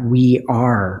 it's that we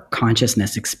are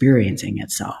consciousness experiencing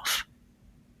itself.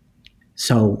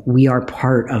 So we are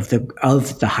part of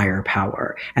the higher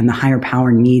power, and the higher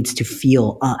power needs to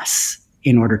feel us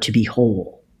in order to be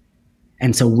whole.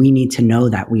 And so we need to know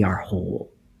that we are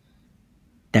whole,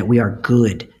 that we are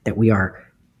good, that we are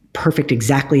perfect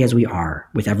exactly as we are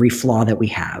with every flaw that we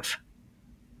have.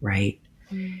 Right.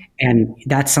 And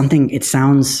that's something, it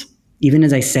sounds, even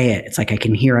as I say it, it's like I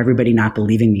can hear everybody not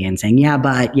believing me and saying,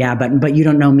 but you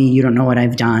don't know me. You don't know what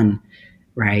I've done.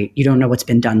 Right. You don't know what's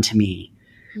been done to me.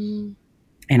 Mm.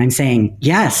 And I'm saying,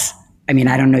 yes. I mean,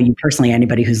 I don't know you personally,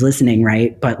 anybody who's listening.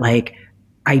 Right. But like,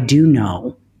 I do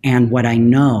know. And what I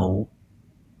know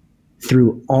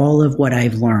through all of what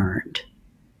I've learned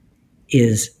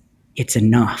is it's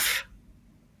enough.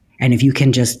 And if you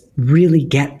can just really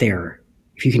get there,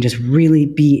 if you can just really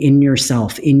be in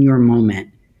yourself, in your moment,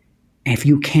 and if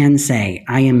you can say,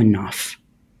 I am enough,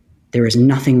 there is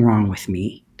nothing wrong with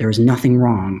me. There is nothing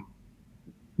wrong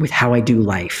with how I do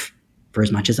life, for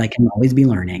as much as I can always be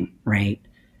learning, right?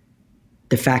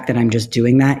 The fact that I'm just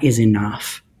doing that is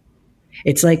enough.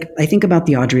 It's like, I think about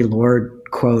the Audre Lorde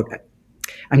quote.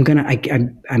 I'm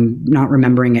not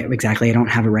remembering it exactly. I don't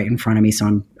have it right in front of me,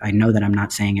 so I know that I'm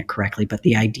not saying it correctly. But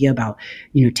the idea about,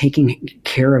 taking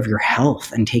care of your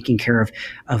health and taking care of,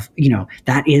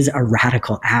 that is a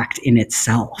radical act in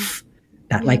itself.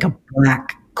 That like a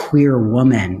Black queer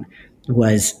woman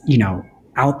was,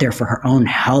 out there for her own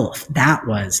health. That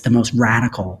was the most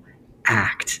radical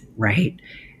act, right?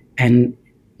 And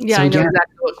yeah, so, I know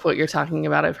exactly what quote you're talking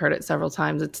about. I've heard it several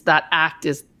times. It's that act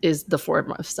is the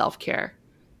form of self-care.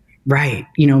 Right.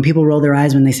 People roll their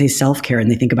eyes when they say self-care and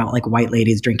they think about like white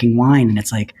ladies drinking wine. And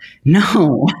it's like,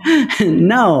 no,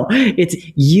 it's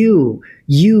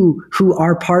you who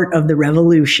are part of the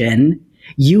revolution,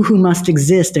 you who must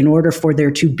exist in order for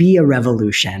there to be a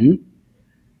revolution.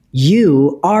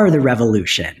 You are the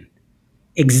revolution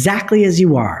exactly as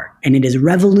you are. And it is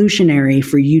revolutionary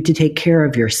for you to take care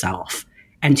of yourself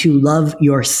and to love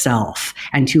yourself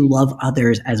and to love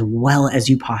others as well as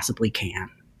you possibly can.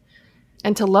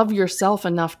 And to love yourself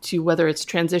enough to, whether it's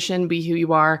transition, be who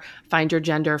you are, find your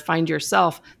gender, find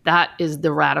yourself, that is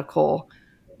the radical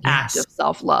act of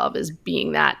self-love, is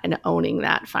being that and owning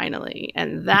that finally.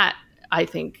 And that, I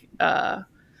think, I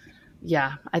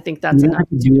think that's enough.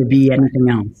 To do or be anything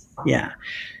else. Yeah.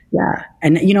 Yeah.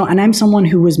 And, and I'm someone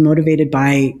who was motivated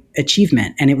by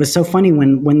achievement. And it was so funny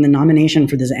when the nomination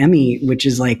for this Emmy, which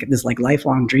is like this like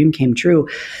lifelong dream, came true.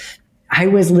 I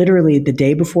was literally the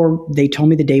day before, they told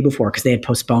me the day before, because they had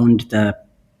postponed the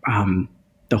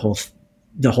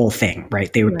whole thing,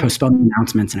 right? They would postpone the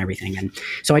announcements and everything. And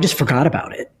so I just forgot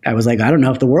about it. I was like, I don't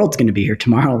know if the world's going to be here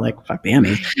tomorrow. Like, fuck the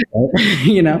Emmy,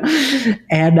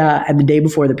 And the day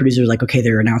before, the producer was like, okay,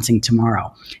 they're announcing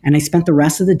tomorrow. And I spent the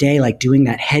rest of the day like doing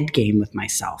that head game with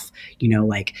myself,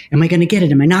 like, am I going to get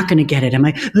it? Am I not going to get it? Am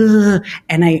I,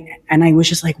 and I was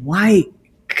just like, why?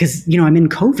 Because, I'm in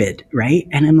COVID, right?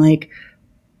 And I'm like,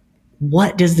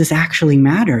 what does this actually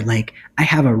matter? Like, I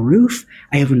have a roof,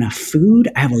 I have enough food,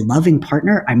 I have a loving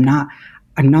partner. I'm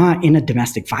not in a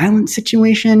domestic violence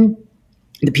situation.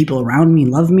 The people around me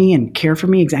love me and care for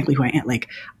me exactly who I am. Like,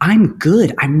 I'm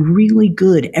good. I'm really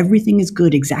good. Everything is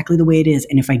good exactly the way it is.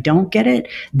 And if I don't get it,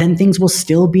 then things will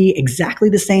still be exactly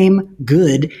the same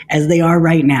good as they are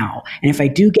right now. And if I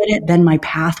do get it, then my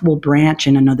path will branch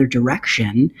in another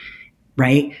direction,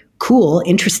 right? Cool,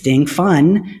 interesting,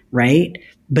 fun, right?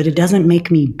 But it doesn't make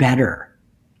me better.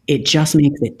 It just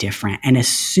makes it different. And as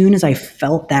soon as I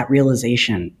felt that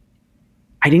realization,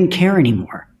 I didn't care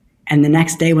anymore. And the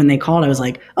next day when they called, I was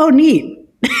like, oh, neat.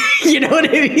 You know what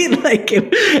I mean? Like,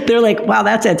 they're like, wow,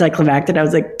 that's anticlimactic. I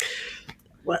was like,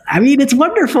 well, I mean, it's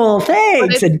wonderful.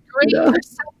 Thanks. It's great.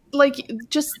 Like,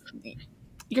 just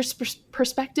your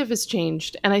perspective has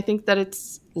changed. And I think that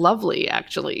it's lovely,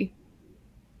 actually.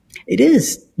 It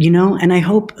is, and I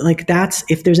hope like that's,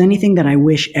 if there's anything that I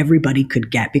wish everybody could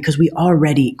get, because we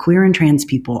already, queer and trans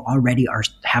people already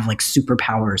have like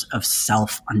superpowers of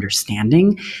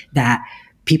self-understanding that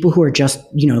people who are just,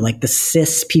 like the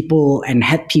cis people and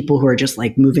het people who are just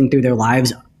like moving through their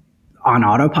lives on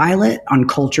autopilot, on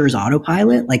culture's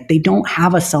autopilot, like they don't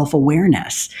have a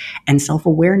self-awareness, and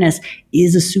self-awareness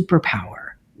is a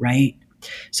superpower, right?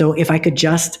 So if I could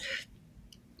just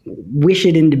wish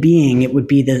it into being, it would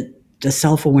be the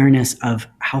self-awareness of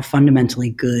how fundamentally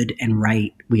good and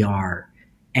right we are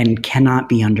and cannot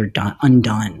be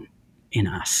undone in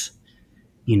us,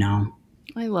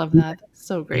 I love that. That's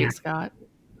so great, yeah. Scott.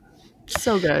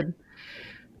 So good.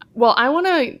 Well, I want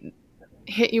to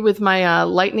hit you with my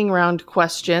lightning round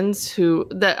questions.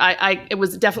 It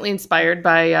was definitely inspired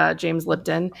by James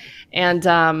Lipton,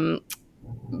 and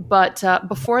but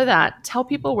before that, tell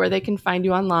people where they can find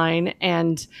you online,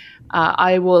 and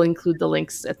I will include the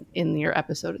links in your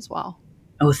episode as well.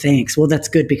 Oh, thanks. Well, that's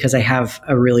good because I have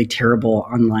a really terrible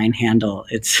online handle.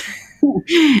 It's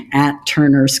at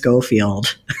Turner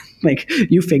Schofield. Like,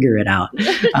 you figure it out.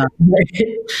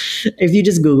 If you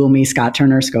just Google me, Scott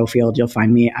Turner Schofield, you'll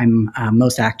find me. I'm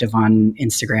most active on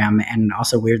Instagram and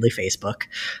also weirdly Facebook.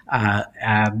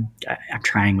 I'm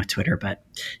trying with Twitter, but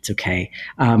it's okay.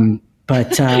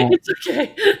 It's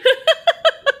okay.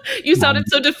 You sounded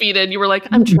so defeated. You were like,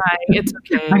 I'm trying. It's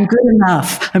okay. I'm good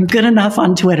enough. I'm good enough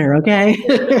on Twitter. Okay.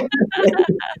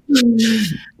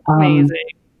 Amazing.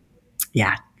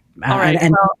 Yeah. All right.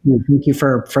 And thank you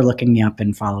for looking me up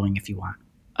and following if you want.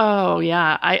 Oh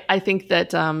yeah. I think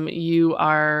that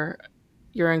you're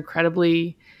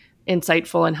incredibly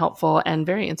insightful and helpful and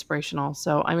very inspirational.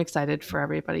 So I'm excited for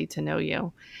everybody to know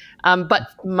you. But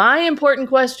my important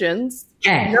questions,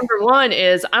 number one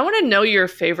is, I want to know your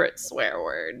favorite swear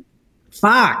word.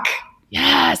 Fuck.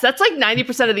 Yes, that's like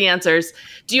 90% of the answers.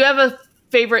 Do you have a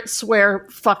favorite swear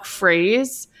fuck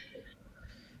phrase?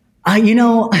 I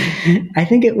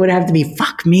think it would have to be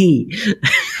fuck me.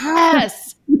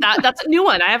 Yes, that's a new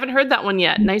one. I haven't heard that one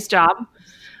yet. Nice job.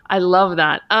 I love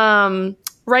that.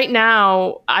 Right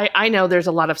now, I know there's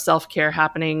a lot of self-care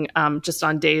happening just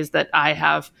on days that I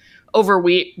have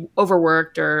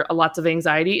overworked or lots of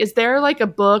anxiety. Is there like a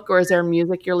book or is there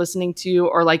music you're listening to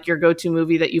or like your go-to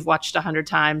movie that you've watched 100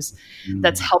 times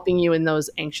that's helping you in those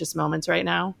anxious moments right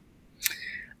now?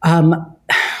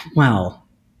 Well,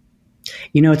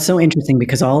 it's so interesting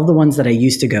because all of the ones that I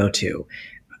used to go to,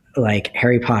 like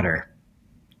Harry Potter,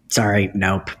 sorry,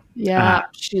 nope. Yeah,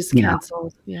 she's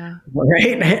canceled. Yeah.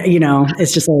 Right?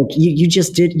 It's just like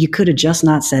you could have just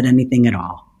not said anything at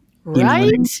all.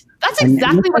 Right? That's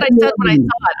exactly what I said when I saw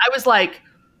it. I was like,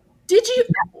 did you?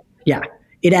 Yeah.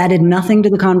 It added nothing to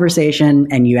the conversation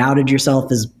and you outed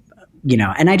yourself as,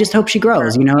 and I just hope she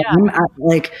grows, Yeah.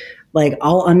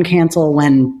 I'll uncancel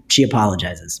when she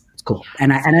apologizes. It's cool.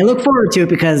 And I look forward to it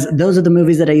because those are the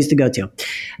movies that I used to go to.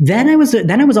 Then I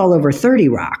was all over 30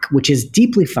 Rock, which is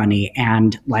deeply funny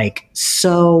and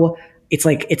so it's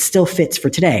like it still fits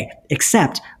for today,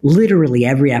 except literally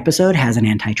every episode has an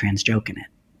anti-trans joke in it.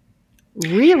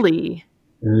 Really?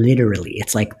 Literally.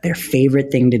 It's like their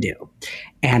favorite thing to do.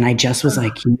 And I just was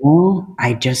like,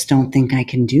 I just don't think I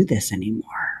can do this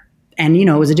anymore. And,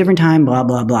 it was a different time, blah,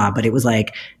 blah, blah. But it was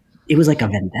like a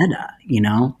vendetta,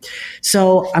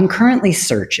 So I'm currently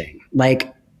searching.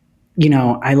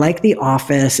 I like The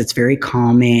Office. It's very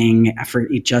calming. I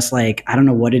don't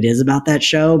know what it is about that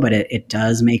show, but it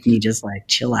does make me just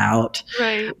chill out.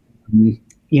 Right.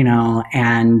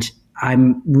 And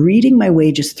I'm reading my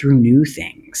way just through new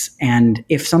things. And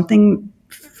if something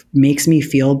makes me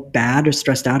feel bad or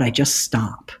stressed out, I just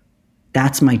stop.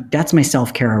 That's my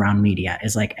self-care around media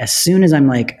is as soon as I'm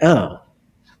I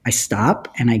stop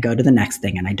and I go to the next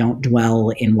thing and I don't dwell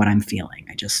in what I'm feeling.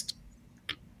 I just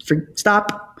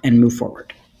stop and move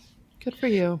forward. Good for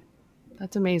you.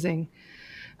 That's amazing.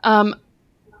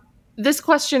 This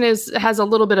question has a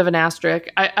little bit of an asterisk.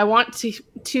 I want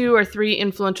two or three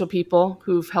influential people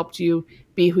who've helped you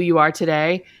be who you are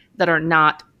today that are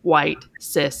not white,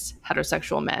 cis,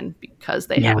 heterosexual men because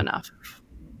they have enough.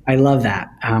 I love that.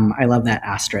 I love that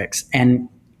asterisk. And,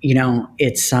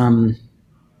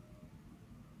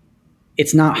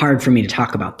 it's not hard for me to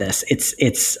talk about this.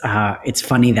 It's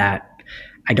funny that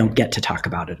I don't get to talk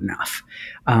about it enough.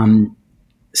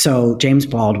 So James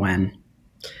Baldwin,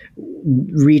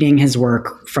 reading his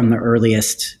work from the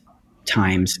earliest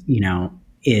times,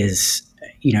 is,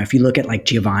 if you look at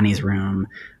Giovanni's Room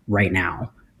right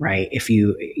now, right? If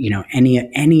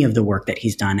any of the work that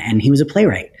he's done, and he was a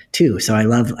playwright too. So I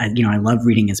love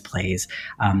reading his plays.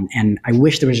 And I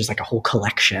wish there was just a whole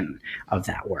collection of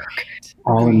that work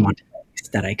all in one place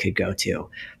that I could go to.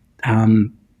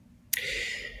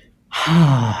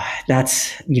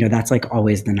 That's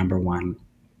always the number one.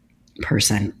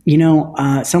 person,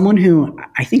 someone who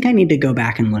I think I need to go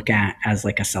back and look at as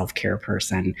like a self-care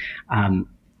person.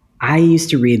 I used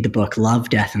to read the book Love,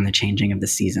 Death, and the Changing of the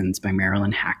Seasons by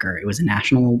Marilyn Hacker. It was a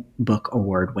National Book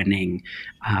Award-winning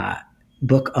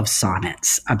book of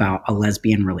sonnets about a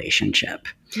lesbian relationship,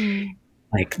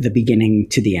 like the beginning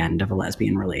to the end of a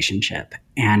lesbian relationship,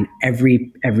 and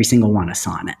every single one a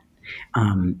sonnet.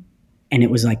 And it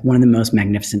was like one of the most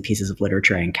magnificent pieces of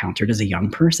literature I encountered as a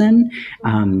young person.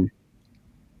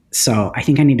 So I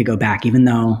think I need to go back, even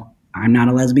though I'm not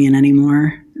a lesbian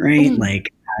anymore, right?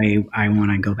 Like I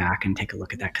want to go back and take a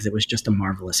look at that because it was just a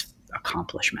marvelous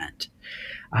accomplishment.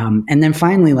 And then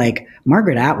finally, like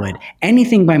Margaret Atwood,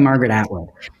 anything by Margaret Atwood.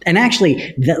 And actually,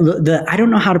 the I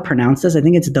don't know how to pronounce this. I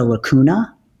think it's the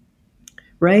lacuna,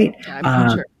 right? I'm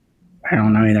not sure. I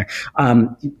don't know either.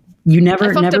 You never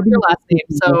I fucked up your last name,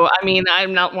 so I mean,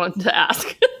 I'm not one to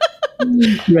ask.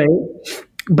 Right.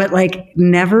 But like,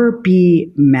 never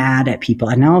be mad at people.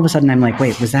 And now all of a sudden I'm like,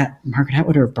 wait, was that Margaret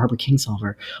Atwood or Barbara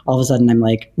Kingsolver? All of a sudden I'm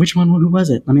like, which one? Who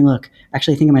was it? Let me look.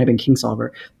 Actually, I think it might have been Kingsolver.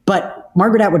 But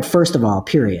Margaret Atwood, first of all,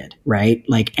 period. Right?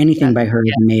 Like anything by her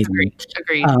is amazing.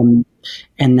 Agreed.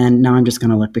 And then now I'm just going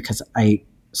to look because I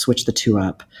switched the two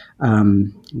up.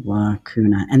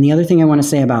 Lacuna. And the other thing I want to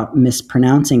say about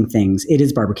mispronouncing things, it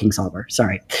is Barbara Kingsolver.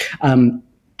 Sorry.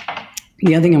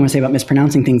 The other thing I want to say about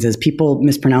mispronouncing things is people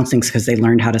mispronounce things because they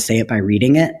learned how to say it by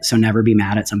reading it. So never be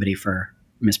mad at somebody for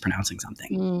mispronouncing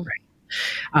something.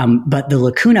 Right? But The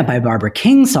Lacuna by Barbara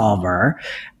Kingsolver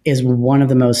is one of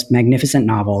the most magnificent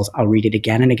novels. I'll read it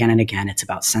again and again and again. It's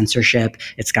about censorship.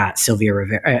 It's got Diego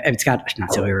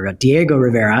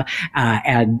Rivera,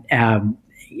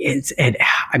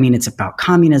 it's about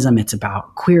communism. It's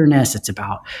about queerness. It's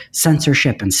about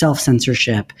censorship and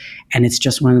self-censorship. And it's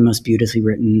just one of the most beautifully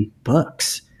written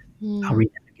books. I'll read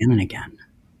it again and again.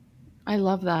 I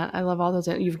love that. I love all those.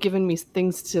 You've given me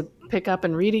things to pick up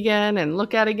and read again and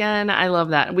look at again. I love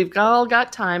that. We've all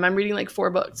got time. I'm reading like 4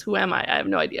 books. Who am I? I have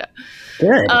no idea.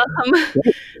 Good.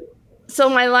 Good. So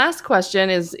my last question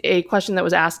is a question that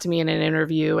was asked to me in an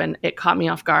interview, and it caught me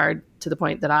off guard to the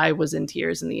point that I was in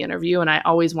tears in the interview. And I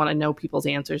always want to know people's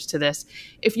answers to this.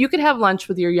 If you could have lunch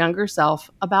with your younger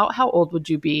self, about how old would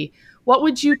you be? What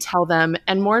would you tell them?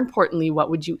 And more importantly, what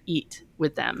would you eat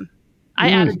with them? I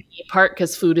added the eat part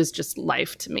because food is just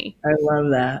life to me. I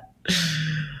love that.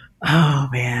 Oh,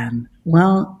 man.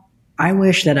 Well, I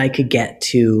wish that I could get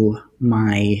to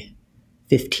my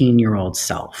 15-year-old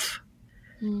self.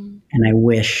 And I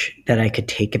wish that I could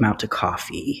take him out to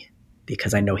coffee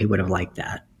because I know he would have liked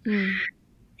that.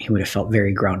 He would have felt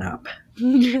very grown up.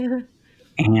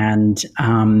 And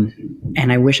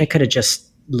I wish I could have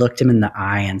just looked him in the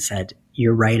eye and said,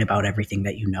 "You're right about everything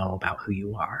that you know about who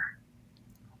you are."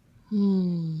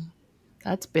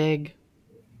 That's big.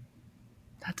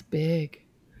 That's big.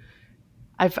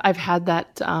 I've had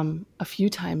that a few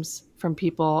times from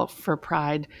people for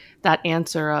Pride, that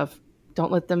answer of, don't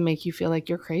let them make you feel like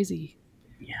you're crazy.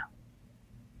 Yeah.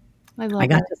 I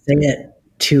got to say it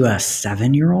to a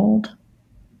 7-year-old.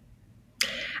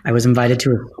 I was invited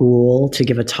to a school to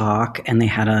give a talk, and they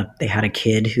had a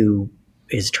kid who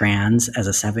is trans as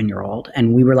a 7-year-old.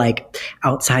 And we were like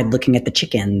outside looking at the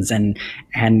chickens and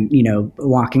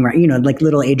walking around, like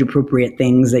little age appropriate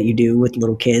things that you do with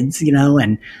little kids,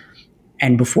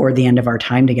 and before the end of our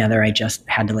time together, I just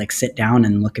had to like sit down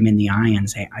and look him in the eye and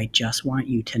say, "I just want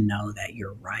you to know that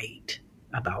you're right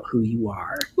about who you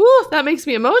are." Ooh, that makes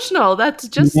me emotional. That's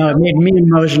just... No, it made me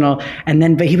emotional.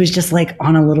 But he was just like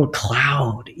on a little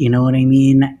cloud, you know what I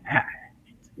mean?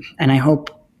 And I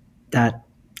hope that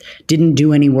didn't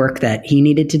do any work that he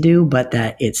needed to do, but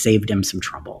that it saved him some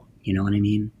trouble. You know what I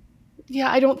mean? Yeah,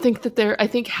 I don't think that I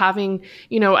think having,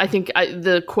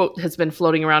 the quote has been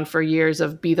floating around for years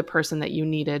of be the person that you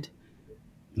needed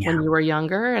when you were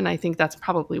younger. And I think that's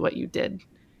probably what you did.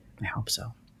 I hope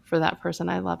so. For that person.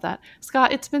 I love that.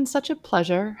 Scott, it's been such a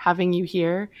pleasure having you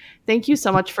here. Thank you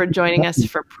so much for joining us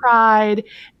for Pride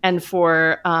and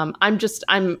for,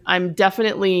 I'm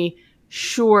definitely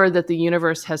sure that the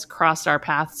universe has crossed our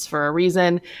paths for a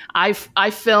reason. I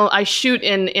shoot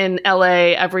in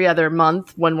LA every other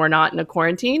month when we're not in a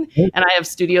quarantine, and I have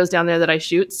studios down there that I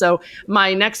shoot. So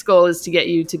my next goal is to get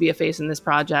you to be a face in this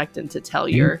project and to tell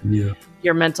your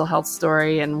mental health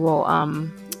story. And we'll,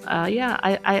 I'm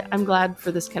glad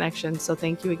for this connection. So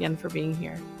thank you again for being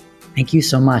here. Thank you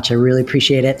so much. I really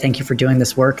appreciate it. Thank you for doing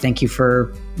this work. Thank you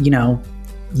for,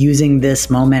 using this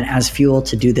moment as fuel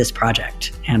to do this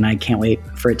project. And I can't wait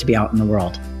for it to be out in the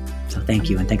world. So thank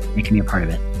you. And thanks for making me a part of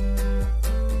it.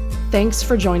 Thanks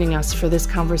for joining us for this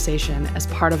conversation as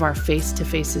part of our Face to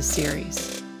Faces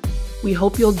series. We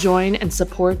hope you'll join and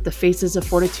support the Faces of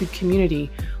Fortitude community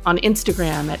on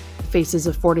Instagram at Faces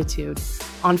of Fortitude,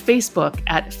 on Facebook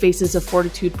at Faces of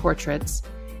Fortitude Portraits,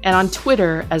 and on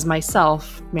Twitter as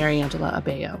myself, Mariangela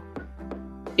Abello.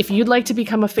 If you'd like to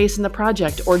become a face in the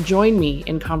project or join me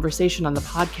in conversation on the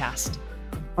podcast,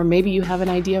 or maybe you have an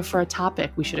idea for a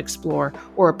topic we should explore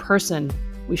or a person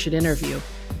we should interview,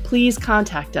 please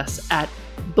contact us at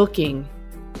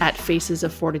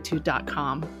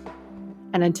booking@facesoffortitude.com.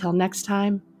 And until next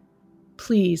time,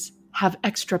 please have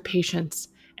extra patience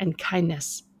and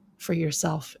kindness for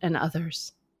yourself and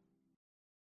others.